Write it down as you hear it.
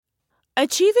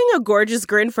Achieving a gorgeous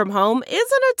grin from home isn't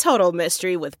a total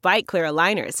mystery with Byte Clear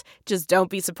aligners. Just don't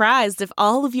be surprised if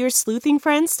all of your sleuthing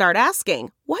friends start asking,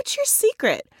 "What's your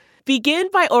secret?" Begin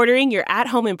by ordering your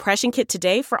at-home impression kit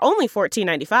today for only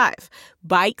 $14.95.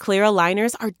 Byte Clear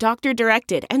aligners are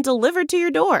doctor-directed and delivered to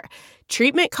your door.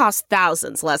 Treatment costs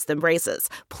thousands less than braces.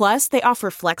 Plus, they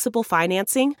offer flexible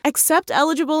financing, accept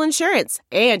eligible insurance,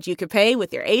 and you can pay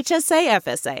with your HSA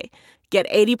FSA. Get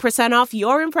 80% off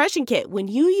your impression kit when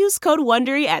you use code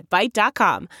WONDERY at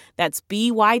Byte.com. That's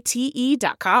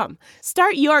BYTE.com.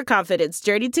 Start your confidence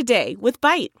journey today with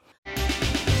Byte.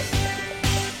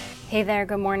 Hey there,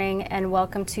 good morning, and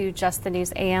welcome to Just the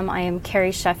News AM. I am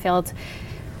Carrie Sheffield.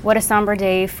 What a somber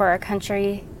day for our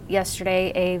country.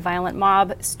 Yesterday, a violent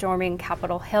mob storming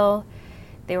Capitol Hill.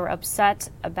 They were upset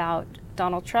about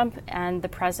Donald Trump and the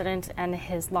president and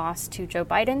his loss to Joe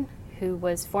Biden, who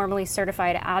was formally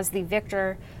certified as the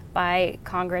victor by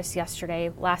Congress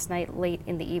last night, late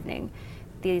in the evening.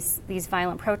 These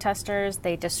violent protesters,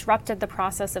 they disrupted the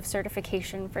process of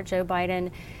certification for Joe Biden,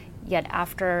 yet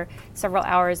after several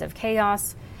hours of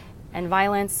chaos and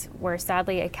violence, where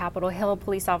sadly a Capitol Hill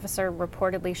police officer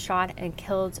reportedly shot and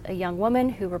killed a young woman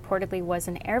who reportedly was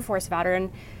an Air Force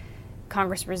veteran,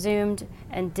 Congress resumed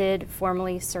and did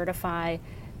formally certify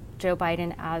Joe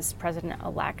Biden as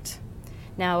president-elect.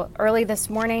 Now, early this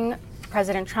morning,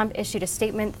 President Trump issued a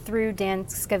statement through Dan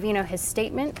Scavino. His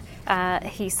statement,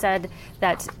 he said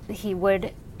that he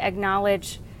would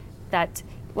acknowledge that,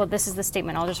 well, this is the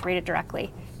statement, I'll just read it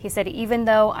directly. He said, "Even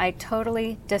though I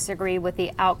totally disagree with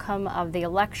the outcome of the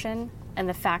election and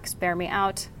the facts bear me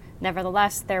out,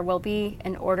 nevertheless, there will be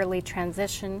an orderly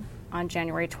transition on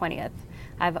January 20th.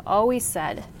 I've always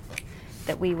said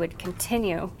that we would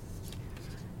continue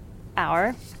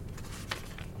our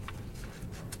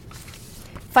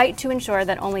fight to ensure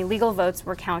that only legal votes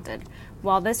were counted.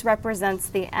 While this represents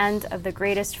the end of the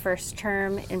greatest first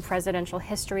term in presidential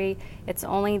history, it's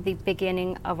only the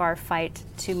beginning of our fight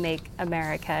to make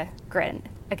America great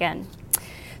again."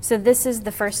 So this is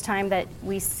the first time that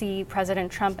we see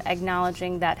President Trump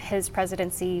acknowledging that his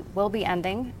presidency will be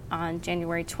ending on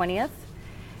January 20th.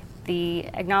 The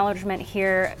acknowledgement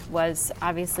here was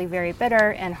obviously very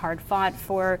bitter and hard fought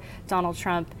for Donald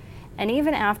Trump. And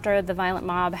even after the violent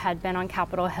mob had been on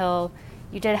Capitol Hill,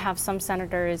 you did have some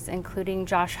senators, including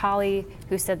Josh Hawley,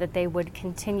 who said that they would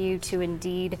continue to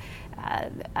indeed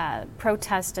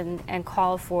protest and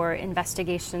call for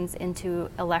investigations into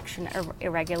election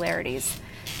irregularities.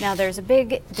 Now, there's a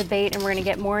big debate, and we're going to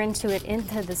get more into it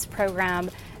into this program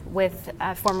with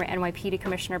former NYPD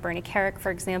Commissioner Bernie Kerik,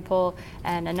 for example,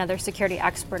 and another security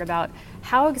expert about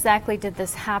how exactly did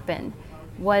this happen?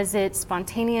 Was it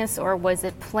spontaneous or was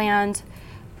it planned?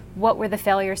 What were the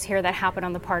failures here that happened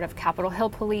on the part of Capitol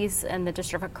Hill Police and the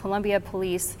District of Columbia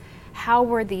Police? How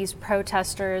were these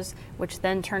protesters, which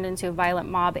then turned into a violent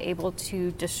mob, able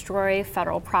to destroy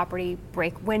federal property,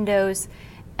 break windows,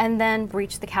 and then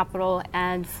breach the Capitol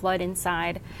and flood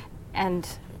inside and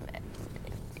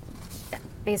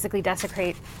basically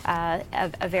desecrate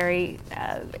a very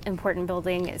important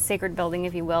building, sacred building,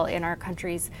 if you will, in our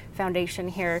country's foundation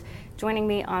here. Joining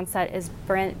me on set is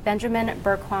Benjamin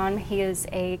Bergquan. He is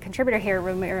a contributor here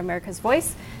at America's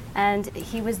Voice, and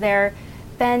he was there.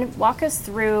 Ben, walk us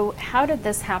through, how did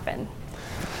this happen?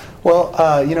 Well,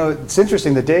 it's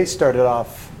interesting. The day started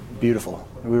off beautiful.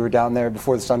 We were down there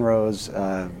before the sun rose,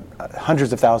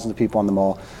 hundreds of thousands of people on the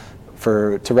mall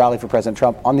to rally for President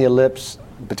Trump on the ellipse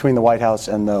between the White House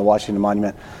and the Washington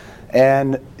Monument.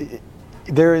 And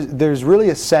there's really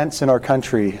a sense in our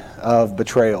country of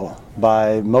betrayal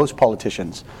by most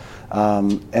politicians.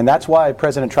 And that's why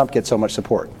President Trump gets so much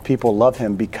support. People love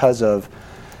him because of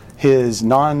his he's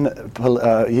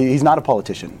not a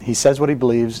politician. He says what he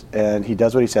believes and he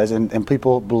does what he says, and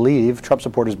people believe, Trump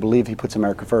supporters believe, he puts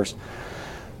America first.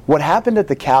 What happened at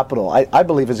the Capitol, I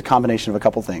believe, is a combination of a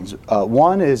couple things.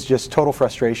 One is just total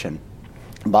frustration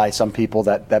by some people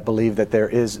that believe that there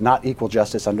is not equal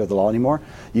justice under the law anymore.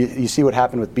 You see what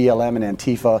happened with BLM and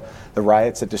Antifa, the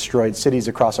riots that destroyed cities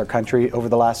across our country over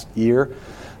the last year.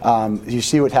 You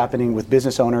see what's happening with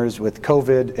business owners with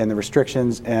COVID and the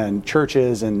restrictions, and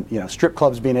churches and strip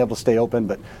clubs being able to stay open,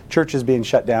 but churches being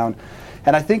shut down.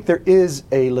 And I think there is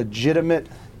a legitimate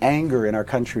anger in our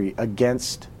country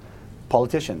against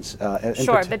politicians.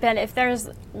 Sure, but Ben, if there's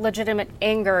legitimate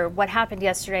anger, what happened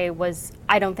yesterday was,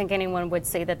 I don't think anyone would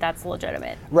say that that's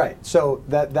legitimate. Right. So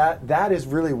that is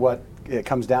really what it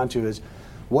comes down to, is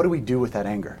what do we do with that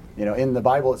anger? In the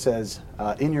Bible it says,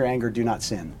 "In your anger, do not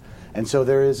sin." And so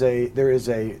there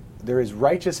is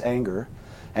righteous anger,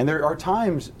 and there are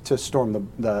times to storm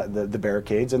the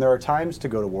barricades, and there are times to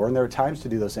go to war, and there are times to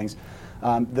do those things.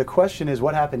 The question is,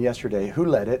 what happened yesterday? Who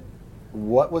led it?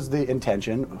 What was the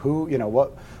intention? Who,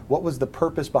 what was the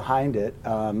purpose behind it?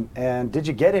 And did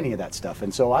you get any of that stuff?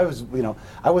 And so I was,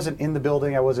 I wasn't in the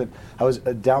building. I was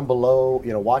down below,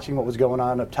 watching what was going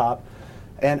on up top.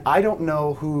 And I don't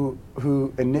know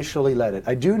who initially led it.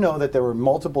 I do know that there were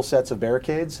multiple sets of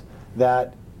barricades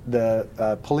that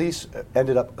the police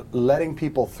ended up letting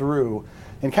people through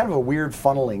in kind of a weird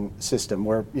funneling system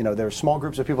where, there were small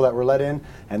groups of people that were let in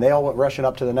and they all went rushing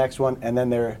up to the next one. And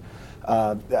then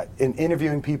in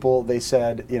interviewing people, they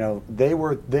said, they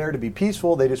were there to be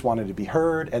peaceful. They just wanted to be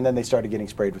heard. And then they started getting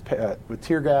sprayed with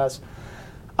tear gas.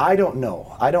 I don't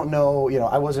know. I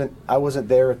wasn't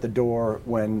there at the door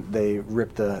when they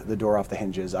ripped the door off the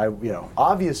hinges.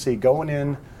 Obviously going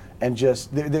in and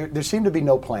just, there seemed to be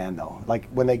no plan though. Like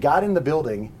when they got in the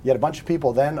building, you had a bunch of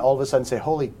people then all of a sudden say,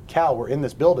 holy cow, we're in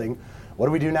this building. What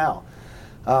do we do now?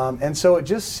 And so it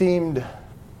just seemed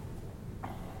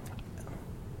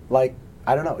like,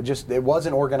 I don't know, it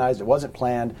wasn't organized, it wasn't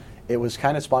planned. It was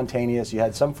kind of spontaneous. You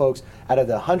had some folks out of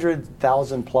the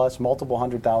 100,000 plus, multiple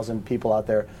 100,000 people out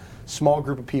there, small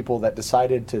group of people that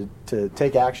decided to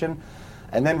take action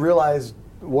and then realized,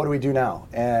 what do we do now?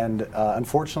 And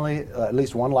unfortunately, at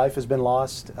least one life has been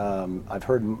lost. I've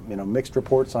heard mixed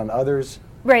reports on others.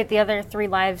 Right, the other 3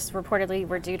 lives reportedly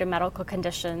were due to medical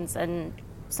conditions and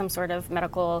some sort of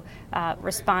medical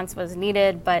response was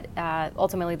needed, but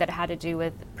ultimately that had to do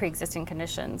with pre-existing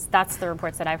conditions. That's the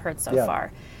reports that I've heard so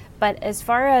far. But as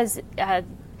far as,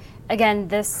 again,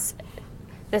 this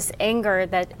anger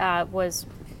that was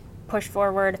pushed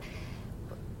forward,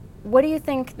 what do you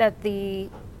think that the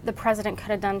president could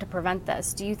have done to prevent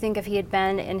this? Do you think if he had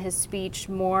been in his speech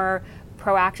more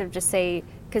proactive, just say,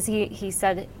 because he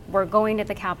said we're going to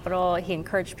the Capitol, he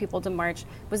encouraged people to march,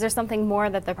 was there something more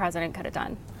that the president could have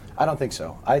done? I don't think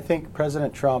so. I think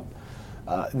President Trump,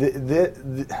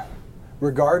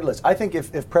 regardless, I think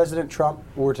if President Trump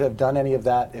were to have done any of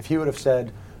that, if he would have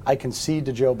said, I concede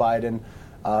to Joe Biden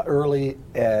early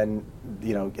and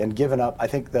given up, I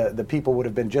think the people would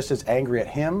have been just as angry at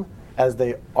him as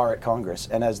they are at Congress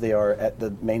and as they are at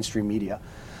the mainstream media.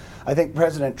 I think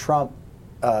President Trump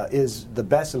is the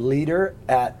best leader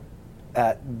at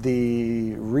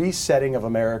the resetting of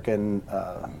American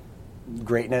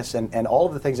greatness and all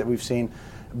of the things that we've seen.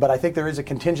 But I think there is a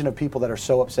contingent of people that are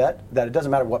so upset that it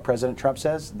doesn't matter what President Trump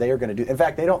says, they are going to do. In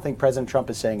fact, they don't think President Trump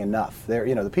is saying enough. They're,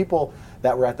 the people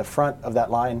that were at the front of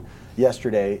that line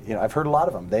yesterday, I've heard a lot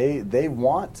of them. They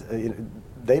want,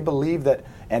 they believe that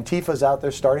Antifa's out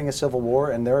there starting a civil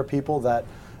war, and there are people that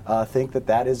think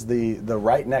that is the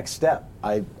right next step.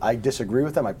 I disagree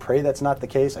with them. I pray that's not the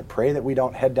case. I pray that we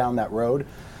don't head down that road.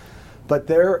 But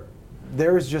there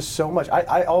is just so much.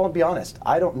 I'll be honest.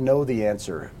 I don't know the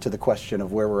answer to the question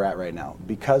of where we're at right now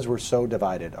because we're so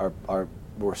divided.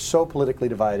 We're so politically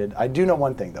divided. I do know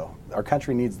one thing though. Our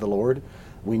country needs the Lord.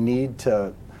 We need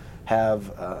to have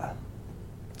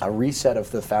a reset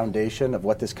of the foundation of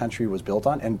what this country was built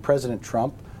on. And President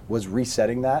Trump was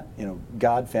resetting that.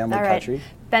 God, family, all right. country.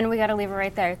 Ben, we got to leave it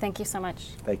right there. Thank you so much.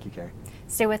 Thank you, Carrie.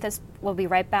 Stay with us. We'll be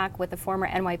right back with the former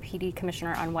NYPD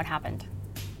commissioner on what happened.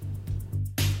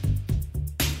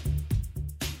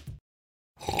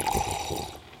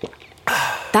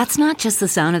 That's not just the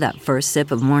sound of that first sip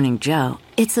of Morning Joe.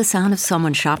 It's the sound of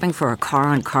someone shopping for a car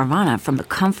on Carvana from the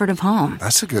comfort of home.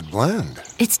 That's a good blend.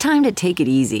 It's time to take it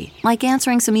easy, like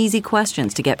answering some easy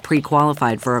questions to get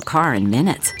pre-qualified for a car in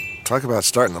minutes. Talk about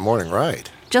starting the morning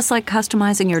right. Just like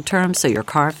customizing your terms so your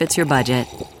car fits your budget.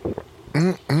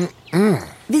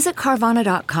 Visit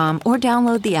Carvana.com or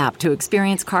download the app to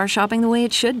experience car shopping the way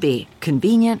it should be.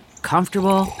 Convenient,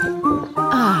 comfortable.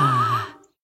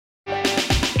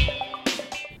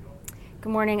 Good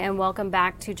morning and welcome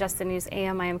back to Just the News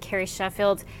AM. I am Carrie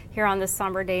Sheffield here on this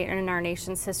somber day in our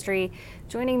nation's history.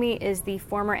 Joining me is the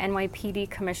former NYPD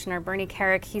Commissioner, Bernie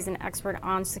Kerik. He's an expert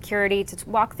on security to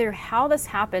walk through how this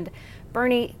happened.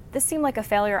 Bernie, this seemed like a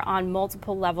failure on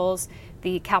multiple levels.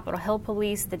 The Capitol Hill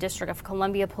Police, the District of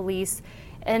Columbia Police,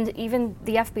 and even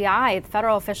the FBI, the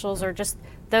federal officials, or just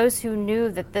those who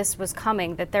knew that this was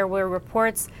coming, that there were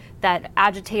reports that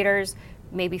agitators,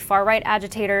 maybe far-right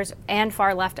agitators and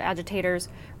far-left agitators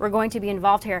were going to be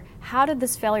involved here. How did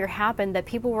this failure happen that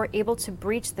people were able to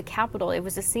breach the Capitol? It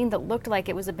was a scene that looked like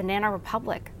it was a banana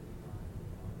republic.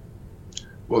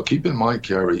 Well, keep in mind,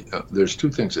 Carrie, there's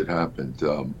two things that happened.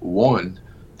 One,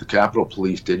 the Capitol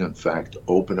Police did, in fact,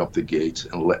 open up the gates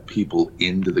and let people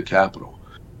into the Capitol.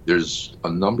 There's a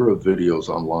number of videos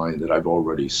online that I've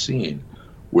already seen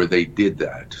where they did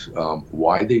that.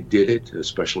 Why they did it,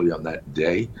 especially on that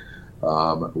day,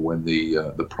 when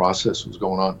the process was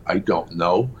going on, I don't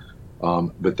know.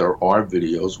 But there are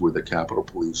videos where the Capitol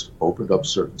Police opened up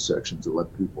certain sections and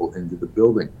let people into the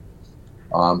building.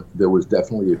 There was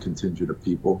definitely a contingent of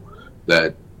people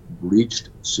that breached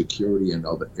security in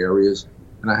other areas.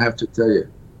 And I have to tell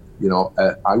you,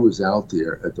 I was out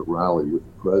there at the rally with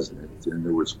the president, and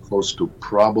there was close to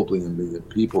probably 1 million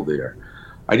people there.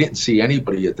 I didn't see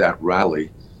anybody at that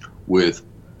rally with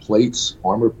plates,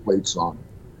 armored plates on,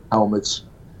 helmets,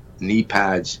 knee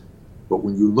pads. But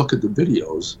when you look at the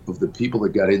videos of the people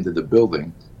that got into the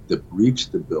building, that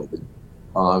breached the building,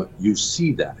 you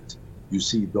see that. You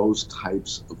see those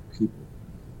types of people.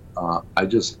 I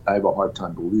have a hard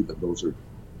time believing those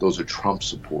are Trump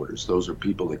supporters. Those are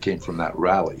people that came from that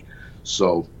rally.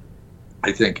 So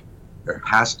I think there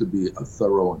has to be a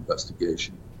thorough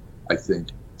investigation. I think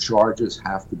charges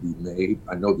have to be made.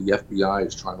 I know the FBI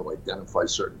is trying to identify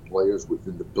certain players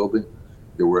within the building.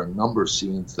 There were a number of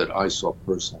scenes that I saw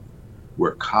personally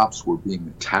where cops were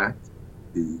being attacked.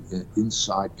 The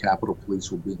inside Capitol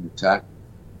Police were being attacked.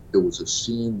 There was a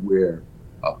scene where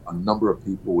a number of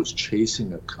people was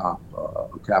chasing a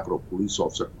Capitol Police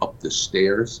officer up the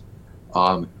stairs.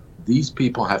 These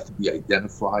people have to be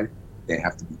identified. They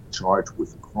have to be charged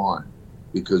with a crime,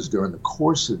 because during the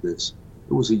course of this,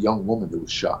 there was a young woman that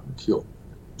was shot and killed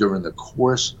during the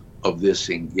course of this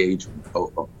engagement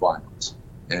of violence,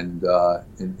 and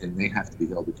they have to be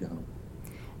held accountable.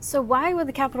 So why would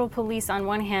the Capitol Police, on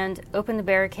one hand, open the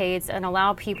barricades and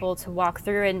allow people to walk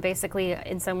through and basically,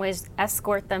 in some ways,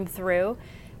 escort them through?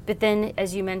 But then,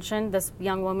 as you mentioned, this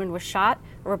young woman was shot,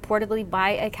 reportedly by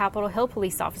a Capitol Hill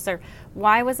police officer.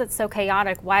 Why was it so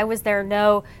chaotic? Why was there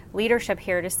no leadership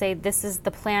here to say this is the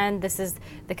plan, this is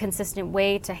the consistent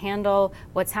way to handle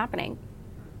what's happening?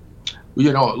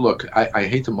 Well, look, I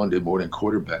hate to Monday morning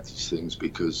quarterback these things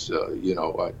because,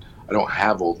 I don't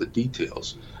have all the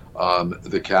details.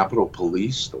 The Capitol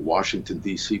Police, the Washington,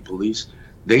 D.C. police,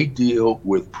 they deal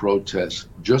with protests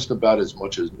just about as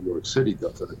much as New York City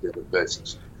does on a daily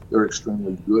basis. They're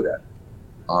extremely good at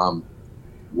it.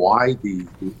 Why the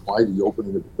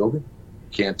opening of the building?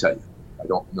 Can't tell you. I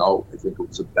don't know. I think it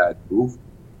was a bad move.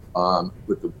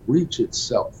 But the breach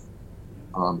itself,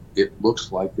 it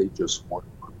looks like they just weren't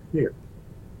prepared.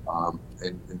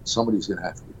 And somebody's going to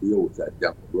have to deal with that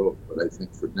down the road. But I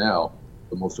think for now,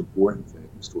 the most important thing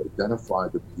is to identify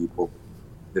the people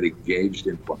that engaged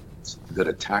in violence, that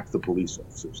attacked the police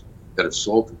officers, that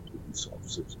assaulted police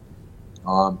officers.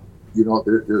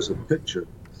 There's a picture,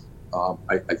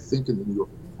 I think in the New York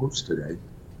Post today,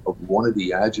 of one of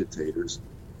the agitators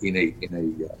in a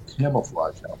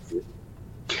camouflage outfit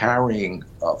carrying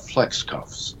flex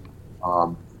cuffs.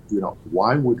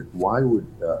 Why would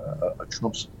a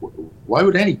Trump supporter? Why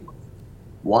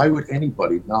would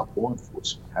anybody, not law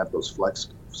enforcement, have those flex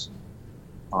cuffs?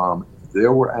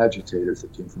 There were agitators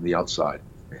that came from the outside.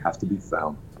 They have to be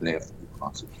found and they have to be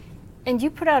prosecuted. And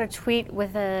you put out a tweet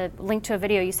with a link to a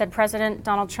video. You said President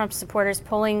Donald Trump supporters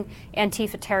pulling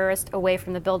Antifa terrorists away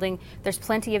from the building. There's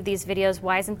plenty of these videos.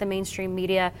 Why isn't the mainstream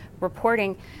media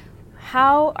reporting?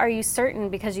 How are you certain,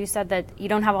 because you said that you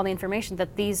don't have all the information,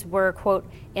 that these were, quote,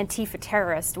 Antifa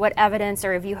terrorists? What evidence,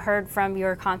 or have you heard from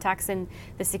your contacts in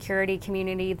the security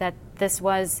community that this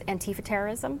was Antifa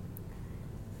terrorism?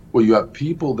 Well, you have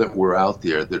people that were out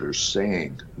there that are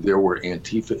saying there were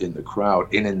Antifa in the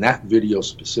crowd. And in that video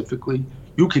specifically,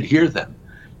 you could hear them.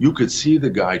 You could see the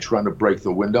guy trying to break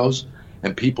the windows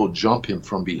and people jump him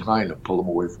from behind and pull him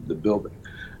away from the building.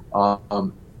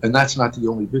 And that's not the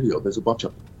only video. There's a bunch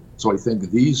of them. So I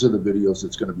think these are the videos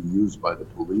that's going to be used by the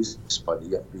police, by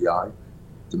the FBI,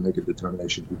 to make a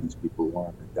determination who these people are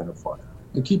and identify.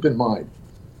 And keep in mind,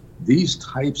 these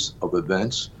types of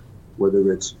events,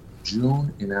 whether it's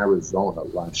June in Arizona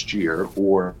last year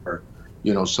or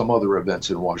some other events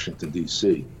in Washington,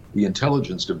 D.C., the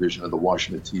intelligence division of the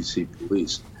Washington, D.C.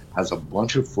 police has a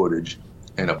bunch of footage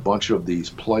and a bunch of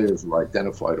these players were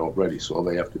identified already. So all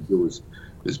they have to do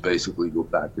is basically go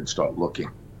back and start looking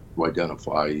to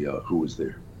identify who was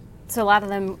there. So a lot of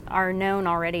them are known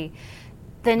already.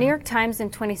 The New York Times in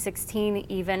 2016,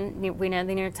 even, we know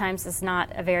the New York Times is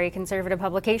not a very conservative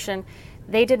publication.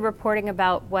 They did reporting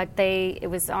about it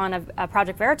was on a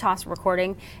Project Veritas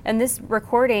recording, and this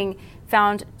recording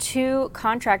found 2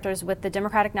 contractors with the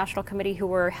Democratic National Committee who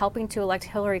were helping to elect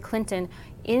Hillary Clinton.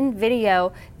 In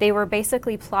video, they were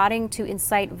basically plotting to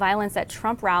incite violence at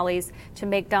Trump rallies to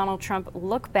make Donald Trump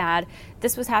look bad.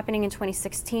 This was happening in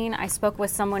 2016. I spoke with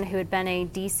someone who had been a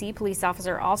D.C. police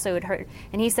officer, also had heard,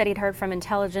 and he said he'd heard from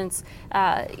intelligence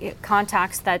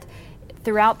contacts that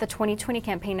throughout the 2020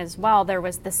 campaign as well, there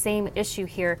was the same issue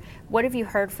here. What have you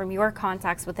heard from your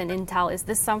contacts within Intel? Is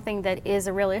this something that is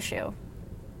a real issue?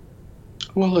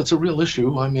 Well, it's a real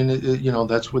issue. I mean,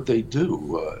 that's what they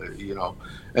do,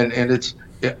 and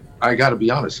I got to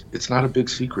be honest, it's not a big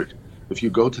secret. If you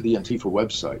go to the Antifa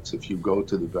websites, if you go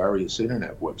to the various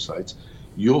internet websites,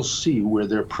 you'll see where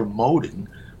they're promoting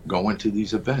going to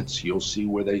these events. You'll see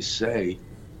where they say,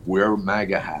 wear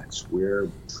MAGA hats, wear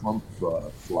Trump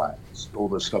flags, all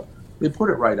this stuff. They put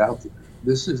it right out there.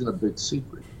 This isn't a big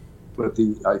secret. But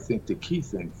I think the key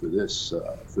thing for this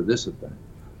event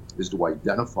is to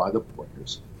identify the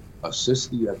players,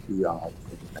 assist the FBI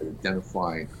in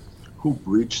identifying who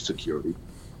breached security,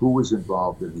 who was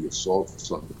involved in the assaults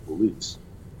on the police,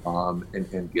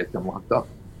 and get them locked up.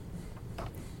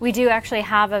 We do actually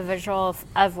have a visual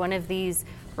of one of these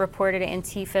reported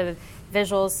Antifa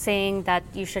visuals saying that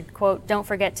you should, quote, don't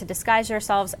forget to disguise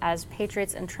yourselves as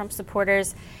patriots and Trump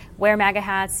supporters, wear MAGA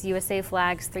hats, USA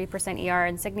flags, 3% ER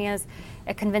insignias.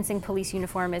 A convincing police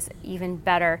uniform is even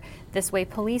better. This way,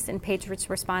 police and patriots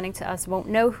responding to us won't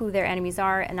know who their enemies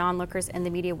are, and onlookers in the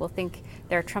media will think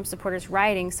they're Trump supporters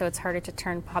rioting, so it's harder to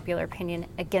turn popular opinion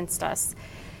against us.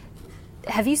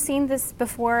 Have you seen this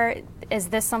before? Is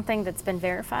this something that's been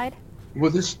verified?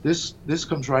 Well, this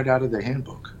comes right out of the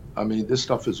handbook. I mean, this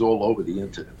stuff is all over the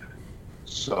internet.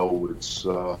 So it's,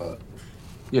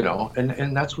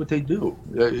 and that's what they do.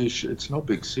 It's no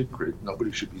big secret.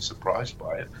 Nobody should be surprised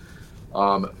by it.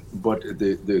 But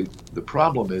the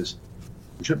problem is,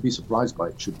 you shouldn't be surprised by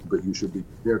it, but you should be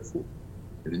prepared for it.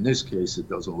 And in this case, it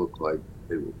doesn't look like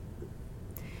they will.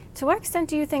 To what extent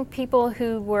do you think people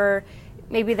who were,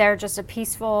 maybe they're just a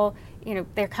peaceful,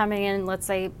 they're coming in, let's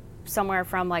say, somewhere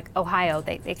from like Ohio,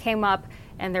 they came up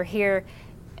and they're here,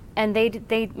 and they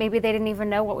maybe they didn't even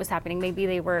know what was happening. Maybe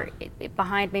they were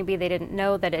behind. Maybe they didn't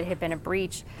know that it had been a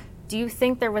breach. Do you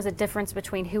think there was a difference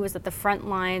between who was at the front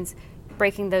lines,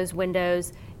 breaking those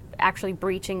windows, actually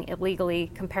breaching illegally,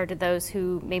 compared to those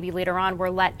who maybe later on were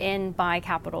let in by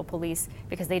Capitol Police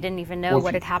because they didn't even know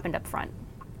what had happened up front?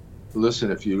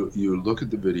 Listen, if you look at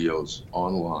the videos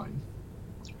online,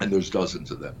 and there's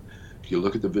dozens of them, if you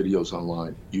look at the videos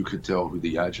online, you could tell who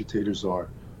the agitators are,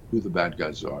 who the bad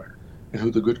guys are, and who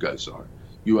the good guys are.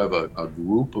 You have a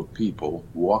group of people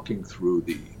walking through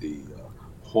the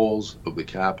halls of the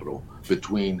Capitol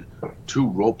between two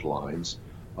rope lines,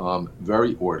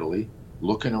 very orderly,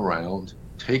 looking around,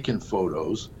 taking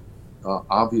photos.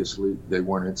 Obviously, they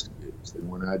weren't instigators, they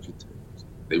weren't agitators,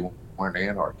 they weren't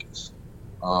anarchists.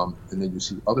 And then you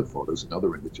see other photos and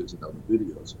other images and other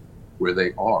videos where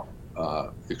they are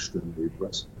extremely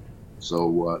aggressive.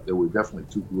 So there were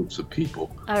definitely two groups of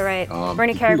people. All right,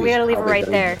 Bernie Kerik, we got to leave it right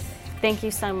there. Thank you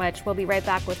so much. We'll be right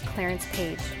back with Clarence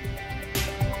Page.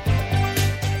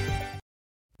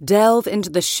 Delve into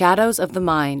the shadows of the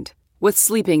mind with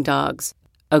Sleeping Dogs,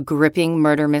 a gripping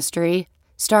murder mystery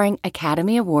starring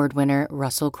Academy Award winner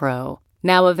Russell Crowe.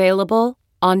 Now available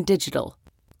on digital.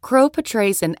 Crowe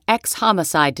portrays an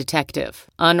ex-homicide detective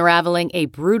unraveling a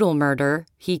brutal murder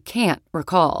he can't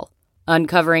recall.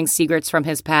 Uncovering secrets from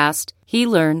his past, he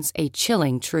learns a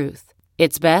chilling truth.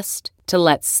 It's best to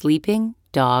let sleeping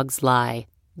dogs lie.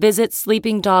 Visit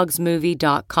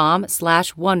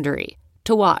sleepingdogsmovie.com/Wondery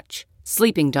to watch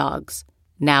Sleeping Dogs,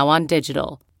 now on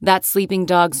digital. That's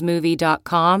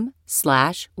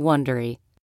sleepingdogsmovie.com/Wondery.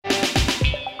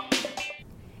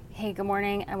 Hey, good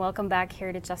morning, and welcome back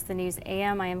here to Just the News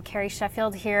AM. I am Carrie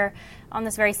Sheffield here on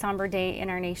this very somber day in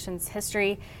our nation's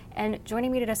history. And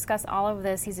joining me to discuss all of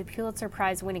this, he's a Pulitzer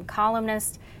Prize-winning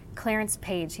columnist, Clarence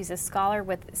Page. He's a scholar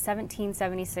with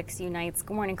 1776 Unites.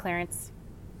 Good morning, Clarence.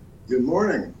 Good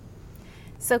morning.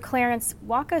 So, Clarence,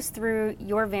 walk us through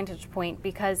your vantage point,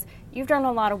 because you've done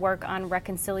a lot of work on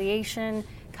reconciliation,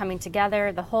 coming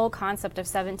together. The whole concept of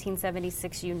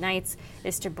 1776 Unites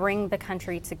is to bring the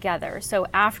country together. So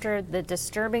after the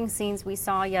disturbing scenes we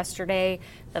saw yesterday,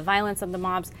 the violence of the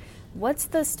mobs, what's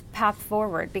this path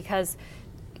forward? Because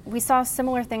we saw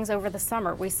similar things over the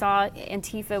summer. We saw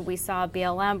Antifa, we saw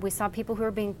BLM, we saw people who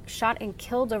were being shot and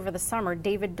killed over the summer.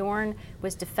 David Dorn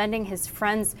was defending his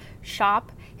friend's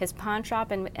shop, his pawn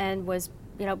shop, and was,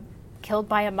 killed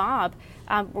by a mob.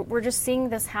 We're just seeing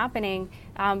this happening.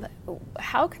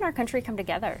 How can our country come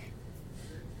together?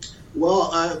 Well,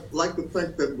 I like to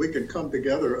think that we can come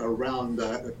together around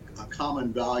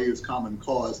common values, common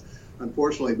cause.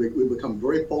 Unfortunately, we've become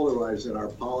very polarized in our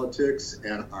politics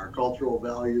and our cultural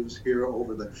values here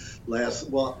over the last,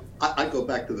 I go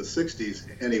back to the 60s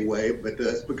anyway, but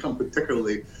it's become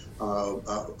particularly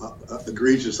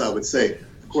egregious, I would say,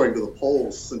 according to the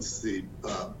polls, since the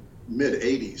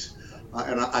mid-'80s.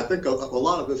 And I think a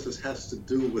lot of this has to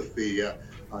do with the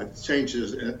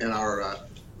changes in our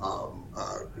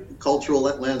cultural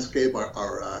landscape,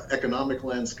 our economic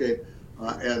landscape,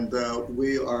 and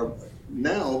we are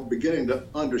now beginning to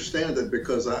understand it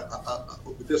because I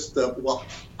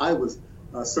was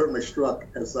certainly struck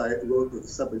as I wrote the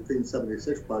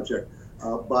 1776 project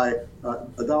by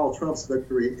Donald Trump's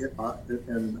victory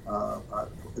in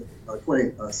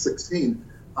 2016.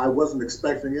 I wasn't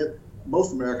expecting it.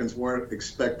 Most Americans weren't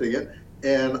expecting it.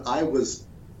 And I was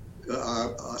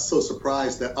so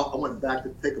surprised that I went back to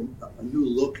take a new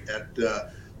look at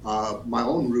my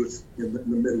own roots in the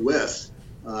Midwest.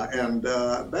 And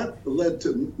that led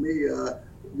to me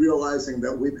realizing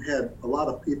that we've had a lot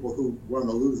of people who were on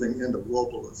the losing end of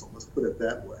globalism, let's put it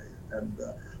that way. And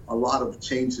a lot of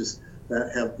changes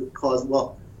that have caused,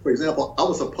 well, for example, I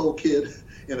was a Po kid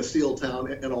in a steel town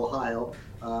in Ohio,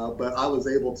 but I was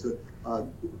able to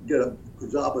get a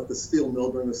job at the steel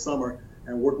mill during the summer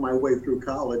and work my way through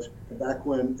college back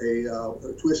when a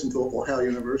tuition to Ohio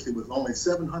University was only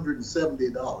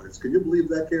 $770. Can you believe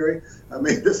that, Carrie? I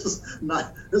mean, this is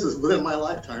within my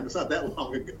lifetime. It's not that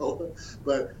long ago,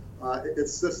 but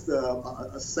it's just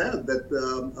sad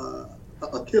that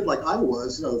a kid like I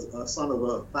was, a son of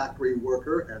a factory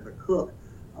worker and a cook,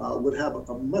 would have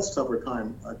a much tougher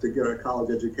time to get a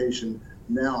college education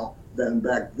now than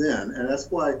back then. And that's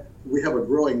why we have a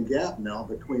growing gap now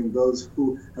between those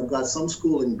who have got some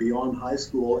schooling beyond high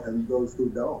school and those who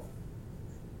don't.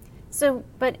 So,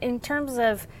 but in terms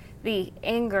of the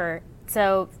anger,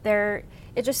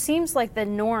 it just seems like the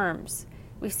norms,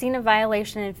 we've seen a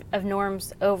violation of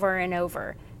norms over and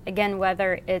over. Again,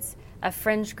 whether it's a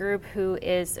fringe group who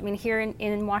is, here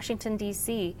in Washington,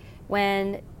 D.C.,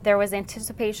 when there was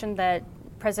anticipation that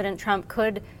President Trump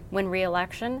could win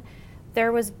re-election,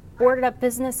 there was boarded up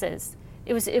businesses.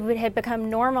 It had become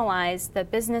normalized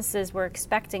that businesses were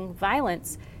expecting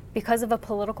violence because of a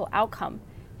political outcome.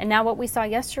 And now what we saw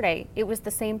yesterday, it was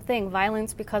the same thing,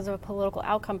 violence because of a political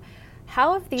outcome.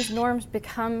 How have these norms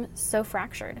become so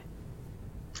fractured?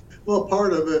 Well,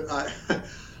 part of it,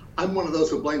 I'm one of those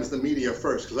who blames the media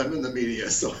first because I'm in the media,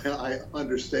 so I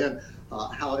understand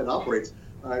how it operates.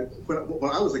 When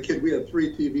I was a kid, we had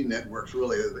 3 TV networks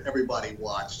really that everybody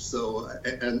watched. So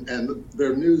and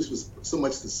their news was so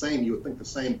much the same. You would think the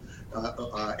same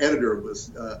editor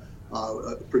was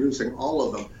producing all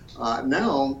of them.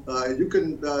 Now you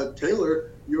can tailor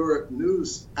your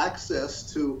news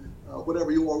access to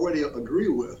whatever you already agree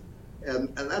with.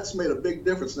 And that's made a big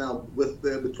difference now with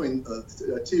between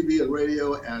TV and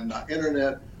radio and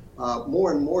internet.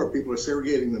 More and more people are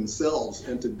segregating themselves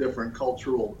into different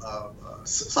cultural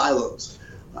silos.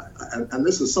 And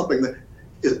this is something that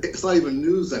it's not even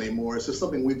news anymore. It's just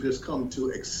something we've just come to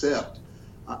accept.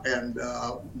 And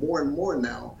more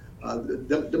now,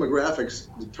 demographics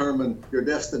determine your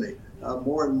destiny.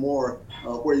 More and more,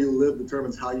 where you live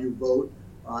determines how you vote.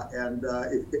 And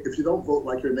if you don't vote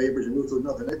like your neighbors, you move to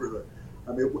another neighborhood.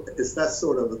 It's that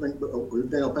sort of a thing.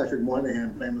 Daniel Patrick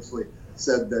Moynihan famously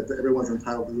said that everyone's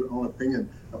entitled to their own opinion,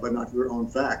 but not to their own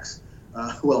facts.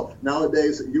 Well,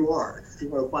 nowadays you are. If you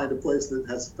want to find a place that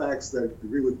has facts that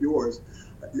agree with yours,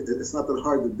 it's not that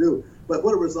hard to do. But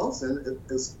what it results in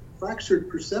is fractured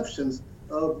perceptions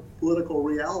of political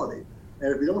reality.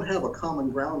 And if you don't have a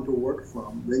common ground to work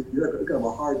from, you're going to have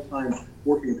a hard time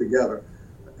working together.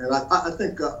 And I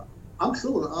think I'm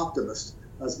still an optimist.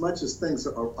 As much as things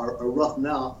are rough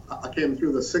now, I came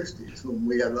through the 60s when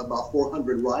we had about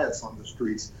 400 riots on the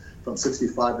streets from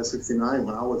 65 to 69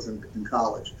 when I was in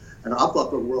college. And I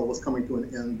thought the world was coming to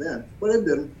an end then, but it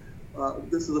didn't.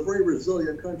 This is a very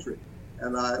resilient country.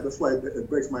 And that's why it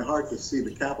breaks my heart to see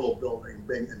the Capitol building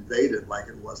being invaded like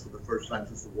it was for the first time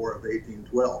since the War of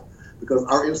 1812. Because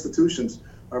our institutions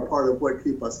are part of what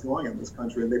keep us going in this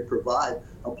country, and they provide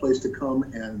a place to come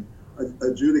and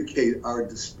adjudicate our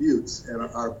disputes and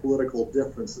our political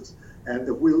differences. And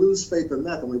if we lose faith in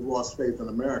that, then we've lost faith in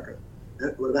America.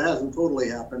 That hasn't totally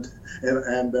happened,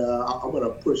 and I'm going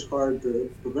to push hard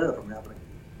to prevent it from happening.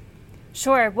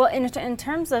 Sure. Well, in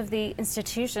terms of the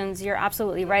institutions, you're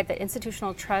absolutely right that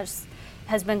institutional trust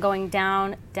has been going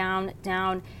down, down,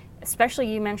 down.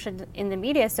 Especially you mentioned in the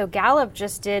media. So Gallup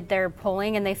just did their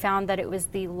polling, and they found that it was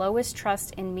the lowest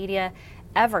trust in media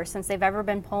ever since they've ever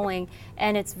been polling,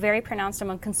 and it's very pronounced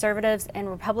among conservatives and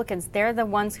Republicans. They're the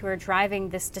ones who are driving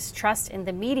this distrust in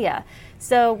the media.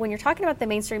 So when you're talking about the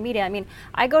mainstream media,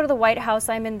 I go to the White House,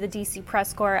 I'm in the DC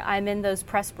press corps, I'm in those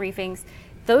press briefings.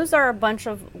 Those are a bunch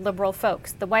of liberal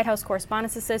folks. The White House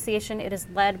Correspondents Association, it is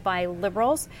led by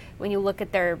liberals. When you look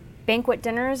at their banquet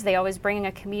dinners, they always bring in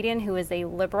a comedian who is a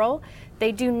liberal.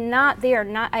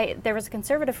 There was a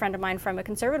conservative friend of mine from a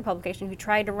conservative publication who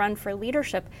tried to run for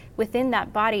leadership within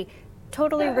that body,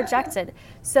 totally rejected.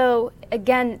 So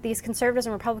again, these conservatives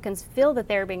and Republicans feel that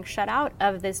they're being shut out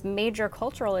of this major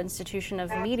cultural institution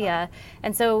of media.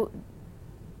 And so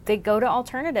they go to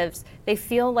alternatives. They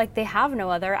feel like they have no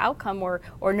other outcome or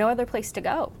no other place to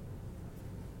go.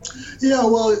 Yeah,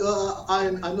 well, I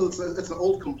know it's an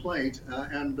old complaint,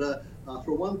 and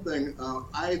for one thing,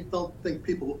 I don't think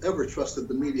people ever trusted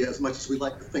the media as much as we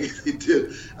like to think they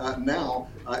did. Now,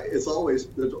 there's always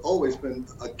been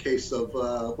a case of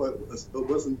what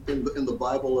wasn't in the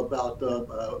Bible about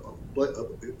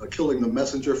killing the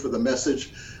messenger for the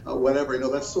message, whatever.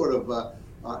 That's sort of.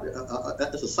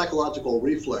 It's a psychological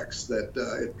reflex that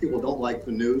if people don't like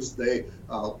the news, they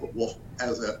will,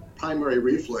 as a primary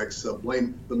reflex,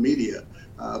 blame the media.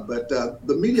 But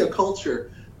the media culture,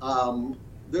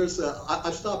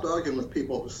 I've stopped arguing with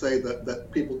people who say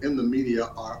that people in the media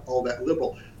are all that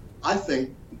liberal. I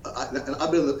think, and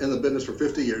I've been in the business for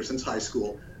 50 years, since high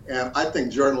school, and I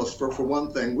think journalists, for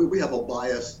one thing, we have a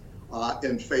bias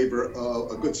in favor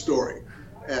of a good story.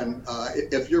 And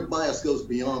if your bias goes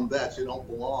beyond that, you don't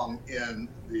belong in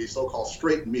the so-called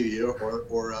straight media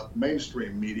or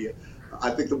mainstream media.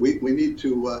 I think that we need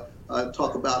to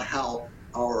talk about how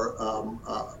our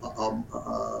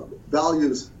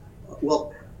values,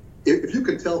 well, if you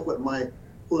can tell what my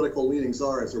political leanings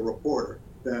are as a reporter,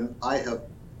 then I have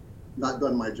not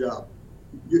done my job.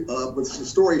 But the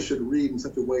story should read in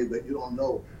such a way that you don't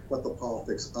know what the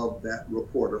politics of that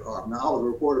reporter are. Now, I was a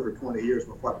reporter for 20 years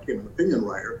before I became an opinion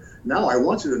writer. Now I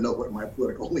want you to know what my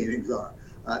political leanings are.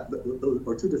 Those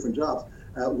are two different jobs.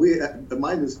 We, at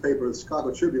my newspaper, the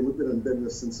Chicago Tribune, we've been in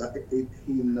business since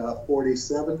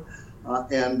 1847.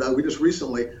 And we just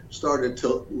recently started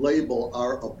to label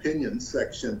our opinion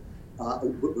section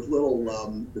with little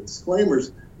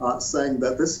disclaimers saying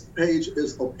that this page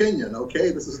is opinion,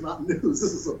 okay? This is not news,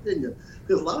 this is opinion.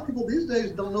 Because a lot of people these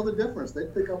days don't know the difference. They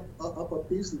pick up a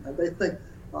piece and they think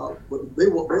they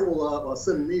will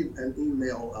send me an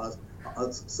email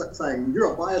saying,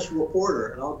 you're a biased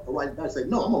reporter. And I'll write back and say,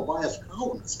 no, I'm a biased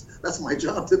columnist. That's my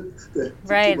job to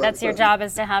right, that's your job,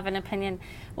 is to have an opinion.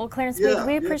 Well, Clarence,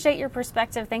 we appreciate your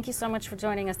perspective. Thank you so much for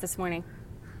joining us this morning.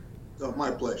 Oh, my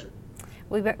pleasure.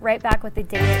 We'll be right back with the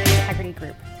Data Integrity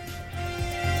Group.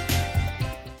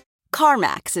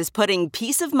 CarMax is putting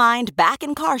peace of mind back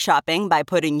in car shopping by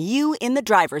putting you in the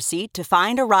driver's seat to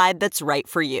find a ride that's right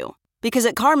for you. Because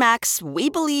at CarMax, we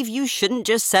believe you shouldn't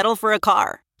just settle for a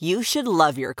car. You should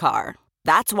love your car.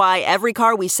 That's why every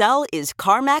car we sell is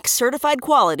CarMax certified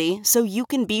quality, so you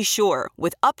can be sure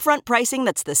with upfront pricing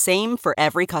that's the same for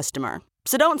every customer.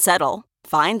 So don't settle.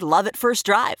 Find love at first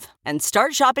drive and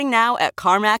start shopping now at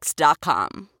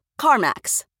CarMax.com.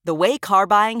 CarMax, the way car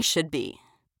buying should be.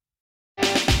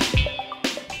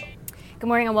 Good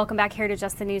morning and welcome back here to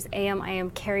Just the News AM. I am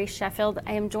Carrie Sheffield.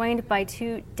 I am joined by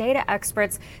two data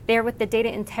experts. They are with the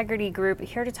Data Integrity Group,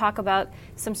 here to talk about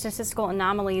some statistical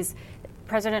anomalies.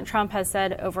 President Trump has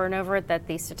said over and over that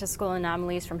the statistical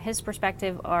anomalies from his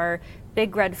perspective are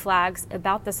big red flags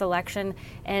about this election.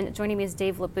 And joining me is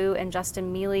Dave LeBoux and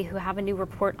Justin Mealy, who have a new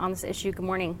report on this issue. Good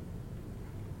morning.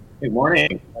 Good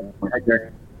morning. Hi, Carrie.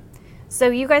 So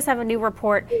you guys have a new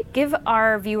report. Give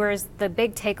our viewers the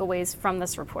big takeaways from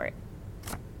this report.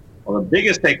 Well, the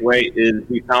biggest takeaway is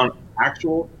we found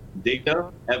actual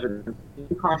data, evidence,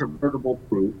 incontrovertible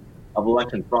proof of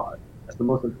election fraud. That's the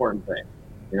most important thing.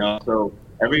 So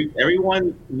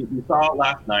everyone you saw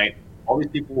last night, all these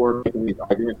people were making these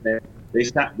arguments.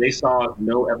 They saw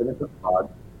no evidence of fraud,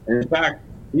 and in fact,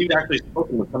 we've actually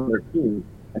spoken with some of their teams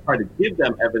and tried to give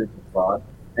them evidence of fraud,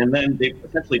 and then they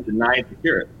essentially denied to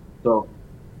hear it. So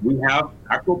we have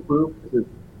actual proof. This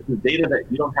is data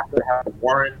that you don't have to have a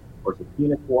warrant or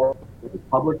subpoena for. This is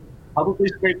publicly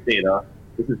scraped data.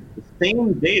 This is the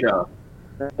same data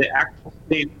that the actual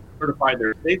states certified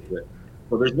their states with.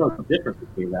 So there's no difference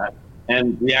between that.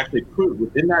 And we actually proved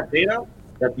within that data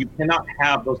that you cannot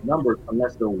have those numbers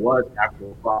unless there was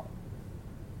actual fraud.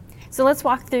 So let's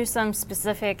walk through some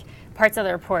specific parts of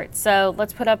the report. So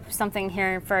let's put up something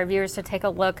here for our viewers to take a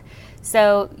look.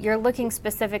 So you're looking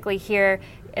specifically here.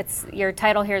 Your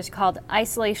title here is called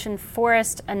Isolation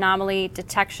Forest Anomaly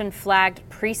Detection Flagged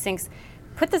Precincts.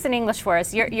 Put this in English for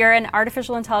us. You're an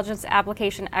artificial intelligence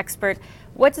application expert.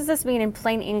 What does this mean in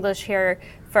plain English here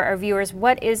for our viewers?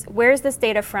 Where is this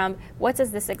data from? What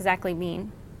does this exactly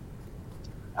mean?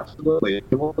 Absolutely.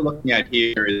 What we're looking at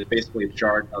here is basically a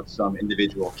chart of some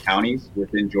individual counties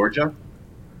within Georgia.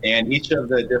 And each of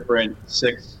the different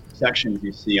 6 sections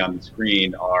you see on the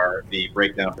screen are the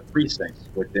breakdown of the precincts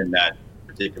within that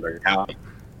particular county.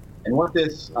 And what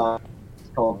this is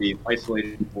called the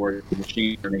isolation forest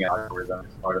machine learning algorithm.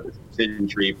 It's part of this decision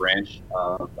tree branch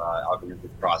of algorithmic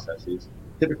processes,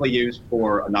 typically used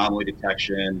for anomaly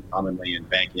detection, commonly in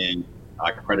banking,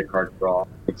 credit card fraud,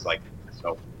 things like that.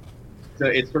 So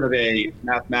it's sort of a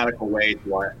mathematical way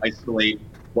to isolate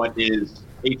what is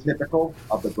atypical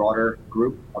of the broader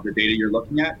group of the data you're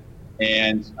looking at,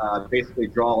 and basically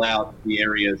draw out the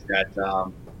areas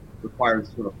that require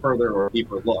sort of further or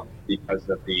deeper look because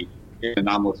of the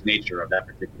anomalous nature of that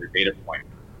particular data point.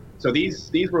 So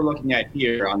these we're looking at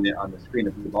here on the screen,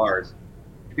 the blue bars.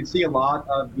 You can see a lot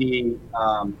of the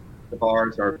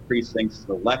bars are precincts to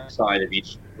the left side of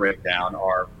each breakdown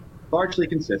are largely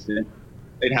consistent.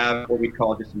 They'd have what we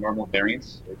call just a normal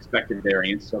variance, expected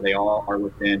variance, so they all are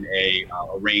within a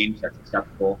range that's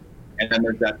acceptable. And then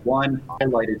there's that one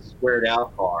highlighted squared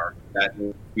out bar that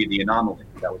will be the anomaly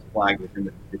that was flagged within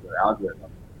the particular algorithm.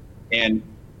 And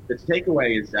the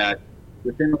takeaway is that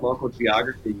within the local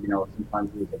geography,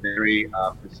 sometimes there's a very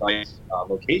precise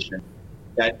location,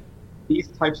 that these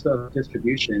types of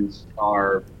distributions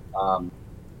are,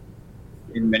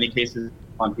 in many cases,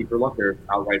 on deeper look, they're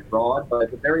outright fraud, but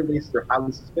at the very least, they're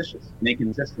highly suspicious and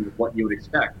inconsistent with what you would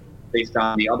expect based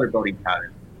on the other voting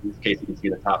patterns. In this case, you can see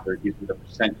the top, they're usually the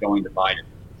percent going to Biden.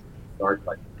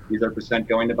 But these are percent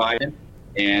going to Biden,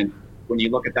 and when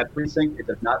you look at that precinct, it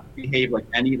does not behave like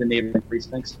any of the neighboring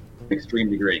precincts to an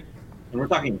extreme degree. And we're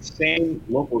talking same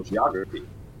local geography,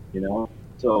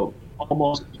 So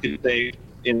almost you could say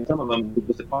in some of them, it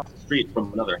was across the street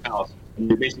from another house, and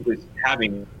you're basically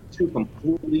having two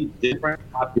completely different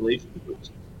population groups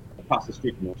across the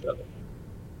street from each other.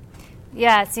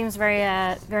 Yeah, it seems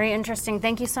very interesting.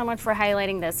 Thank you so much for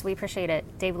highlighting this. We appreciate it.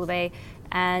 Dave LeBay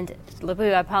and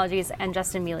and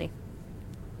Justin Mealy.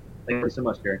 Thank you so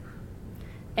much, Gary.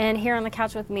 And here on the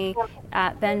couch with me,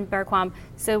 Ben Bergquam.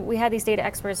 So we had these data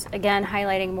experts, again,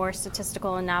 highlighting more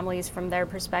statistical anomalies from their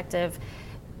perspective.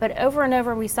 But over and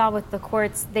over, we saw with the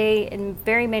courts, in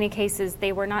very many cases,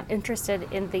 they were not interested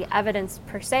in the evidence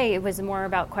per se. It was more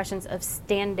about questions of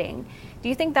standing. Do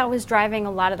you think that was driving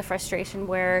a lot of the frustration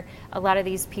where a lot of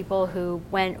these people who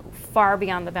went far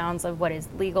beyond the bounds of what is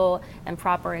legal and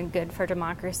proper and good for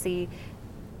democracy,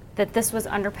 that this was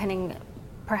underpinning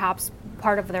perhaps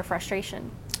part of their frustration?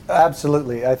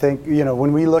 Absolutely. I think,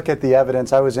 when we look at the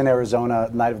evidence, I was in Arizona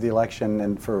night of the election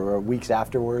and for weeks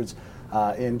afterwards,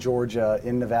 in Georgia,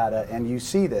 in Nevada, and you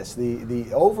see this, the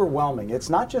overwhelming, it's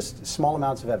not just small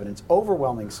amounts of evidence,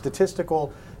 overwhelming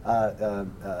statistical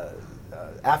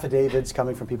affidavits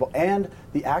coming from people, and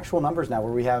the actual numbers now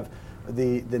where we have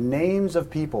the names of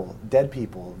people, dead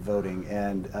people voting,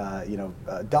 and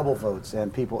double votes,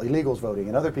 and people, illegals voting,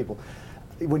 and other people.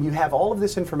 When you have all of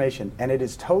this information and it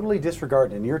is totally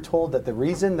disregarded, and you're told that the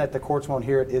reason that the courts won't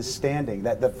hear it is standing,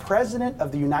 that the President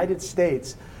of the United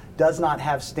States does not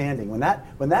have standing. When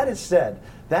that is said,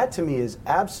 that to me is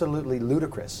absolutely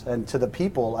ludicrous. And to the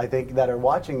people, I think, that are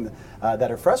watching,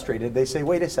 that are frustrated, they say,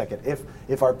 wait a second,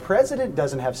 if our president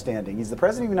doesn't have standing, he's the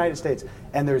President of the United States,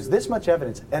 and there's this much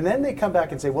evidence, and then they come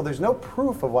back and say, well, there's no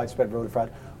proof of widespread voter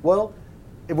fraud. Well,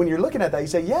 when you're looking at that, you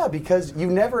say, yeah, because you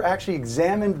never actually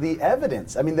examined the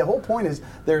evidence. I mean, the whole point is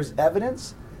there's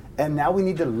evidence, and now we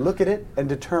need to look at it and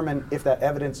determine if that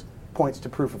evidence points to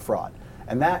proof of fraud.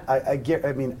 And that,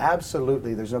 I mean,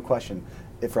 absolutely, there's no question,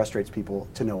 it frustrates people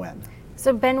to no end.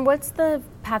 So, Ben, what's the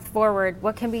path forward?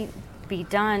 What can be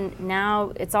done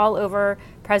now? It's all over.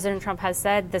 President Trump has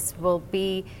said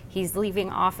he's leaving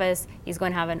office. He's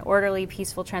going to have an orderly,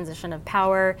 peaceful transition of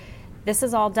power. This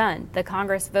is all done. The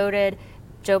Congress voted.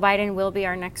 Joe Biden will be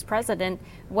our next president.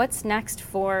 What's next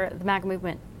for the MAGA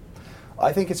movement?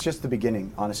 I think it's just the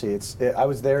beginning, honestly. I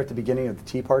was there at the beginning of the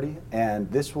Tea Party, and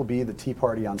this will be the Tea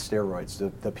Party on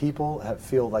steroids. The people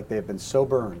feel like they've been so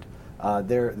burned.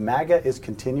 MAGA is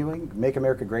continuing. Make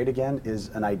America Great Again is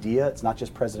an idea. It's not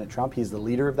just President Trump. He's the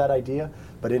leader of that idea,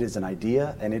 but it is an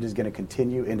idea, and it is going to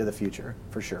continue into the future,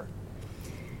 for sure.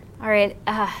 All right.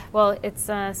 Well,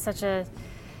 it's such a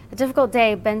difficult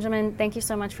day. Benjamin, thank you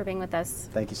so much for being with us.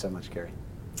 Thank you so much, Carrie.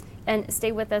 And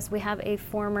stay with us. We have a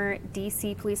former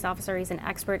D.C. police officer. He's an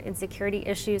expert in security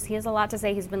issues. He has a lot to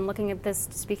say. He's been looking at this,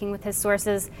 speaking with his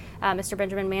sources. Mr.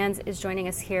 Benjamin Manns is joining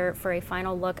us here for a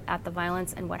final look at the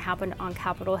violence and what happened on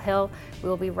Capitol Hill. We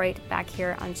will be right back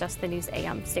here on Just the News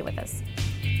AM. Stay with us.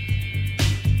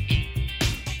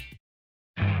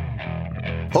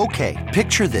 Okay,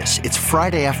 picture this. It's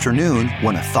Friday afternoon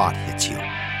when a thought hits you.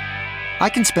 I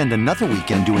can spend another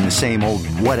weekend doing the same old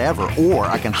whatever, or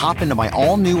I can hop into my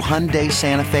all-new Hyundai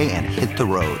Santa Fe and hit the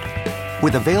road.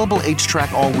 With available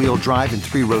H-Track all-wheel drive and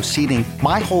 3-row seating,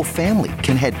 my whole family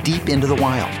can head deep into the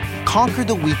wild. Conquer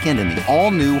the weekend in the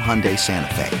all-new Hyundai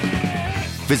Santa Fe.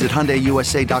 Visit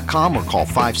HyundaiUSA.com or call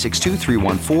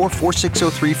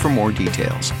 562-314-4603 for more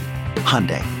details.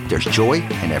 Hyundai, there's joy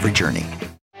in every journey.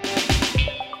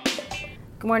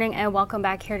 Good morning and welcome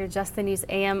back here to Just the News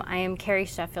AM. I am Carrie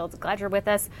Sheffield. Glad you're with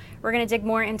us. We're going to dig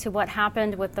more into what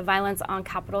happened with the violence on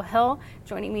Capitol Hill.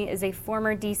 Joining me is a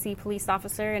former D.C. police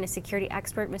officer and a security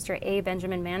expert, Mr. A.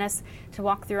 Benjamin Maness, to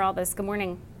walk through all this. Good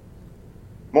morning.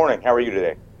 Morning. How are you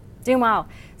today? Doing well.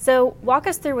 So walk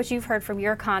us through what you've heard from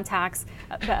your contacts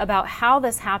about how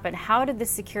this happened. How did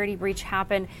this security breach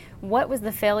happen? What was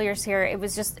the failures here?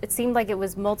 It seemed like it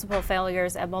was multiple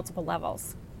failures at multiple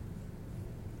levels.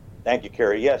 Thank you,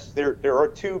 Carrie. Yes, there are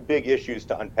two big issues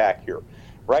to unpack here.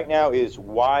 Right now is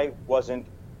why wasn't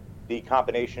the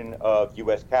combination of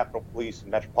U.S. Capitol Police,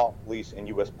 Metropolitan Police, and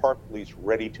U.S. Park Police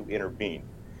ready to intervene?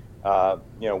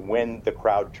 When the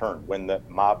crowd turned, when the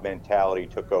mob mentality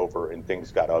took over and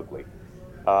things got ugly.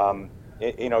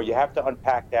 You have to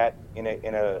unpack that in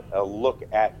a look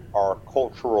at our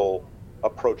cultural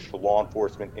approach to law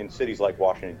enforcement in cities like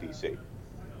Washington, D.C.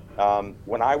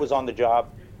 When I was on the job,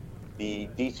 the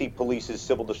D.C. Police's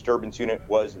Civil Disturbance Unit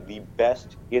was the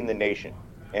best in the nation,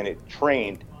 and it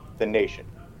trained the nation.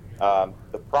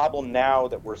 The problem now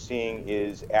that we're seeing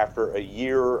is after a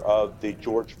year of the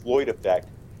George Floyd effect,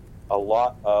 a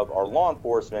lot of our law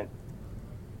enforcement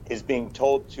is being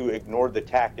told to ignore the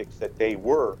tactics that they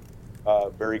were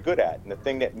very good at. And the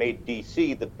thing that made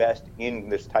D.C. the best in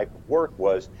this type of work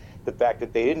was the fact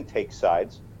that they didn't take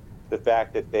sides, the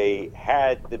fact that they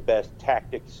had the best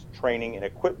tactics, training, and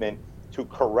equipment to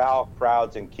corral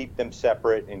crowds and keep them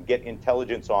separate and get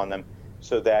intelligence on them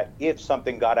so that if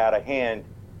something got out of hand,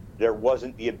 there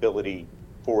wasn't the ability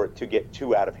for it to get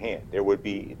too out of hand. There would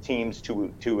be teams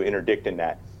to interdict in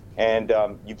that. And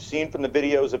you've seen from the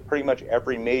videos of pretty much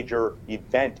every major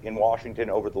event in Washington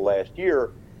over the last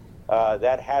year,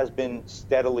 that has been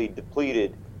steadily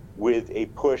depleted with a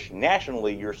push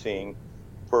nationally you're seeing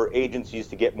for agencies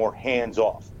to get more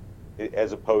hands-off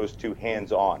as opposed to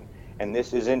hands-on. And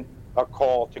this isn't a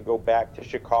call to go back to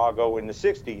Chicago in the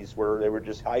 60s where they were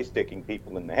just high-sticking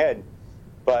people in the head.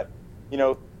 But,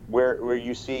 where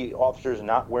you see officers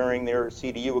not wearing their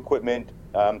CDU equipment,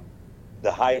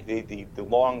 the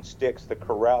long sticks, the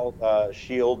corral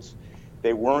shields,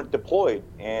 they weren't deployed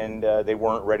and they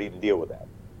weren't ready to deal with that.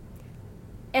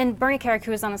 And Bernie Kerik,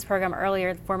 who was on this program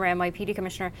earlier, the former NYPD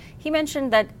commissioner, he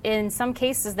mentioned that in some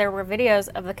cases there were videos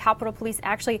of the Capitol Police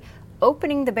actually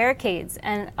opening the barricades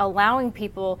and allowing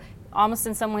people, almost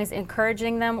in some ways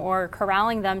encouraging them or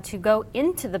corralling them to go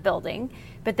into the building.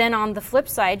 But then on the flip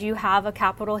side, you have a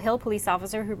Capitol Hill police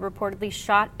officer who reportedly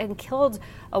shot and killed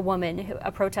a woman,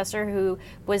 a protester who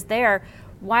was there.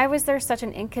 Why was there such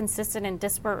an inconsistent and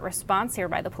disparate response here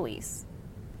by the police?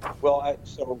 Well,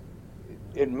 so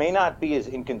it may not be as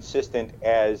inconsistent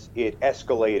as it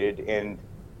escalated, and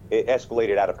it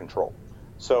escalated out of control.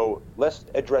 So let's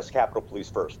address Capitol Police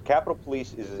first. Capitol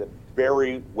Police is a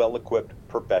very well-equipped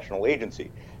professional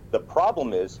agency. The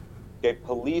problem is they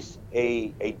police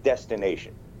a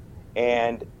destination.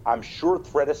 And I'm sure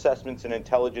threat assessments and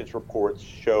intelligence reports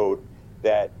showed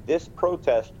that this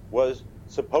protest was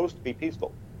supposed to be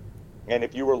peaceful. And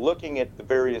if you were looking at the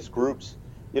various groups,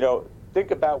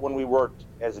 think about when we worked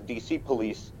as a DC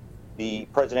police, the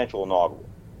presidential inaugural.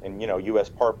 And, U.S.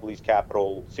 Park Police,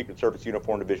 Capitol, Secret Service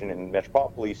Uniform Division, and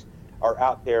Metropolitan Police are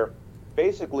out there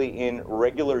basically in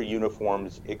regular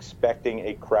uniforms expecting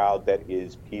a crowd that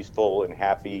is peaceful and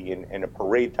happy in a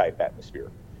parade-type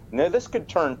atmosphere. Now, this could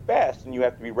turn fast, and you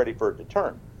have to be ready for it to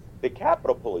turn. The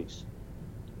Capitol Police,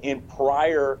 in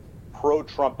prior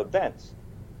pro-Trump events,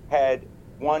 had,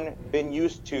 been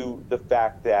used to the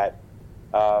fact that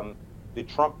the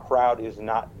Trump crowd is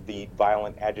not the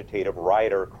violent, agitative,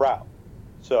 rioter crowd.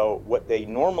 So what they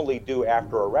normally do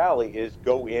after a rally is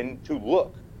go in to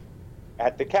look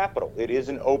at the Capitol. It is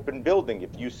an open building.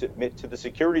 If you submit to the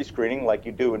security screening like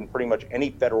you do in pretty much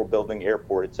any federal building,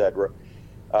 airport, etc.,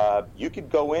 you could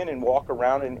go in and walk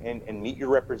around and meet your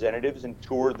representatives and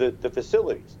tour the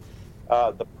facilities.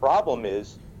 The problem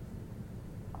is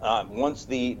once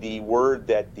the word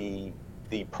that the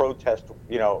protest,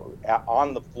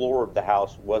 on the floor of the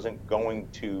House wasn't going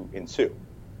to ensue,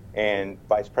 and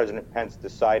Vice President Pence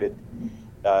decided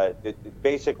that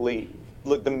basically,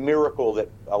 look, the miracle that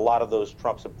a lot of those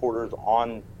Trump supporters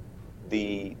on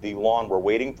the lawn were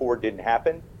waiting for didn't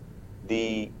happen.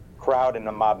 The crowd and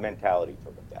the mob mentality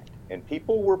took effect, and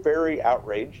people were very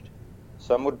outraged.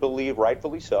 Some would believe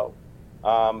rightfully so.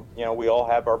 We all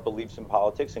have our beliefs in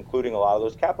politics, including a lot of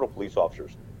those Capitol Police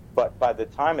officers. But by the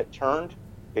time it turned,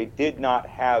 they did not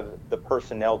have the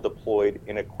personnel deployed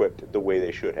and equipped the way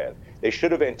they should have. They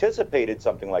should have anticipated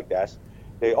something like this.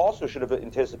 They also should have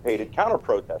anticipated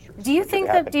counter-protesters. Do you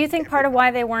think part of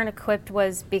why they weren't equipped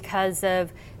was because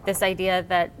of this idea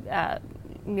that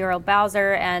Muriel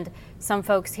Bowser and some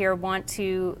folks here want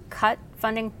to cut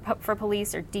funding for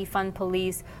police or defund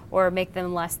police or make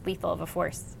them less lethal of a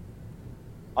force?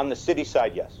 On the city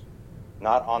side, yes,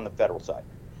 not on the federal side.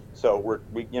 So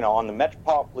we on the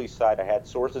Metropolitan Police side, I had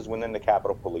sources within the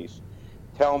Capitol Police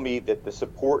tell me that the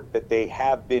support that they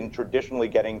have been traditionally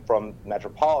getting from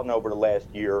Metropolitan over the last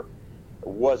year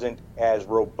wasn't as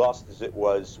robust as it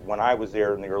was when I was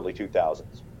there in the early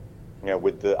 2000s.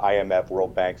 With the IMF,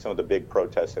 World Bank, some of the big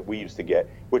protests that we used to get,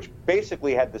 which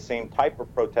basically had the same type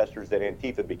of protesters that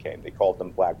Antifa became. They called them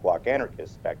Black Bloc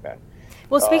anarchists back then.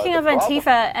 Well, speaking of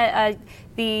Antifa,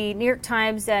 the New York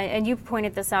Times, and you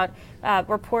pointed this out,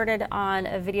 reported on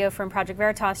a video from Project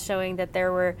Veritas showing that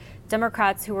there were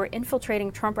Democrats who were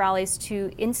infiltrating Trump rallies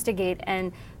to instigate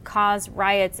and cause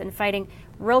riots and fighting.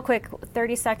 Real quick,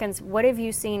 30 seconds, what have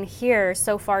you seen here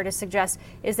so far to suggest,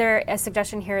 is there a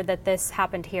suggestion here that this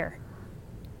happened here?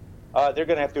 They're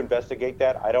going to have to investigate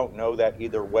that. I don't know that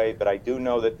either way, but I do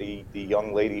know that the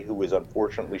young lady who was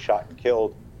unfortunately shot and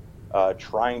killed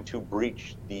trying to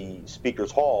breach the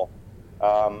Speaker's Hall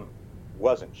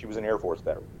wasn't. She was an Air Force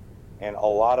veteran. And a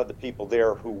lot of the people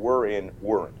there who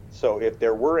weren't. So if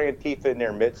there were Antifa in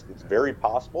their midst, it's very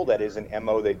possible. That is an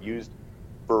MO they've used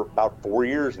for about 4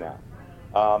 years now.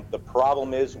 The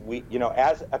problem is,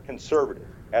 as a conservative,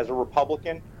 as a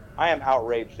Republican, I am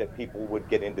outraged that people would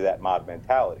get into that mob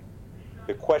mentality.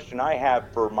 The question I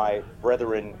have for my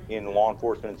brethren in law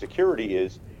enforcement and security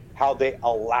is how they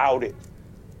allowed it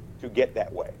to get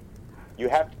that way. You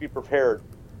have to be prepared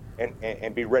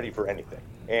and be ready for anything.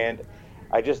 And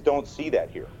I just don't see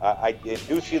that here. I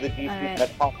do see the DC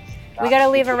Metropolitan. We got to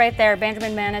leave it right there.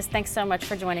 Benjamin Mannes, thanks so much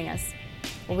for joining us.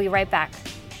 We'll be right back.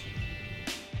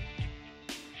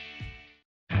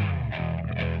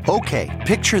 Okay,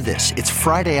 picture this. It's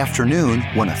Friday afternoon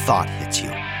when a thought hits you.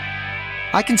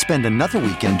 I can spend another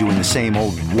weekend doing the same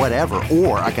old whatever,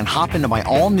 or I can hop into my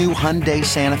all-new Hyundai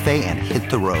Santa Fe and hit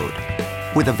the road.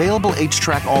 With available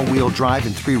H-Track all-wheel drive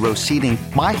and 3-row seating,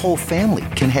 my whole family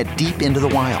can head deep into the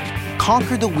wild.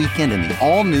 Conquer the weekend in the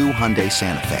all-new Hyundai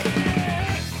Santa Fe.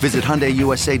 Visit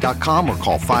HyundaiUSA.com or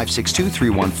call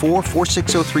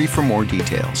 562-314-4603 for more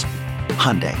details.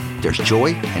 Hyundai, there's joy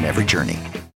in every journey.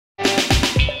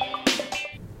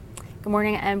 Good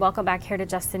morning and welcome back here to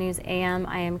Just the News AM.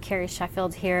 I am Carrie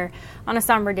Sheffield here on a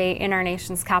somber day in our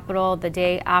nation's capital, the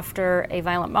day after a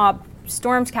violent mob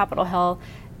stormed Capitol Hill.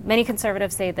 Many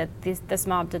conservatives say that this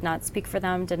mob did not speak for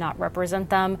them, did not represent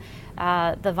them.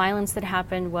 The violence that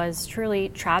happened was truly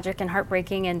tragic and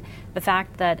heartbreaking, and the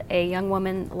fact that a young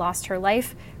woman lost her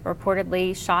life,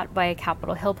 reportedly shot by a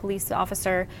Capitol Hill police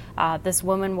officer. This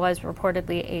woman was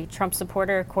reportedly a Trump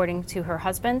supporter, according to her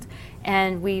husband.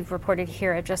 And we've reported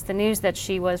here at Just the News that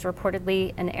she was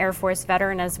reportedly an Air Force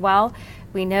veteran as well.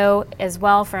 We know as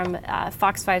well from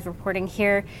Fox 5 reporting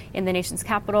here in the nation's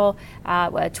capital,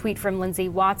 a tweet from Lindsay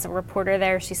Watts, a reporter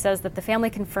there. She says that the family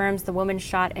confirms the woman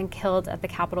shot and killed at the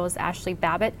Capitol is Ashley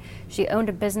Babbitt. She owned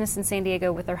a business in San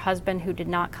Diego with her husband, who did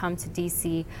not come to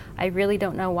D.C. I really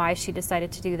don't know why she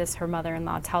decided to do this, her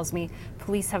mother-in-law tells me.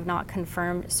 Police have not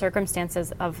confirmed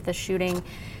circumstances of the shooting.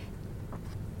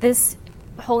 This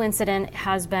whole incident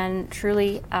has been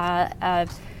truly an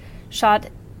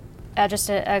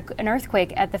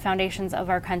earthquake at the foundations of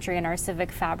our country and our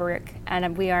civic fabric,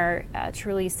 and we are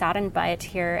truly saddened by it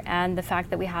here. And the fact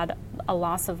that we had a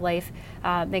loss of life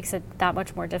makes it that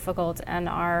much more difficult. And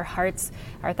our hearts,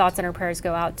 our thoughts, and our prayers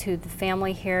go out to the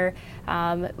family here.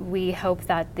 We hope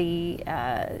that the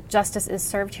justice is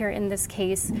served here in this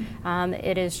case.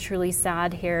 It is truly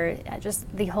sad here, just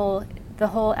the whole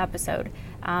episode.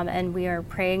 And we are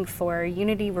praying for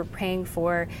unity. We're praying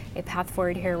for a path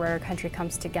forward here where our country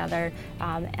comes together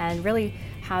and really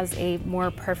has a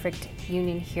more perfect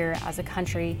union here as a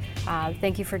country.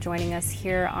 Thank you for joining us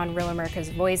here on Real America's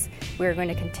Voice. We're going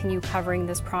to continue covering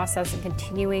this process and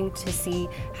continuing to see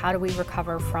how do we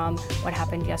recover from what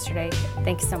happened yesterday.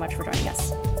 Thank you so much for joining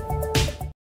us.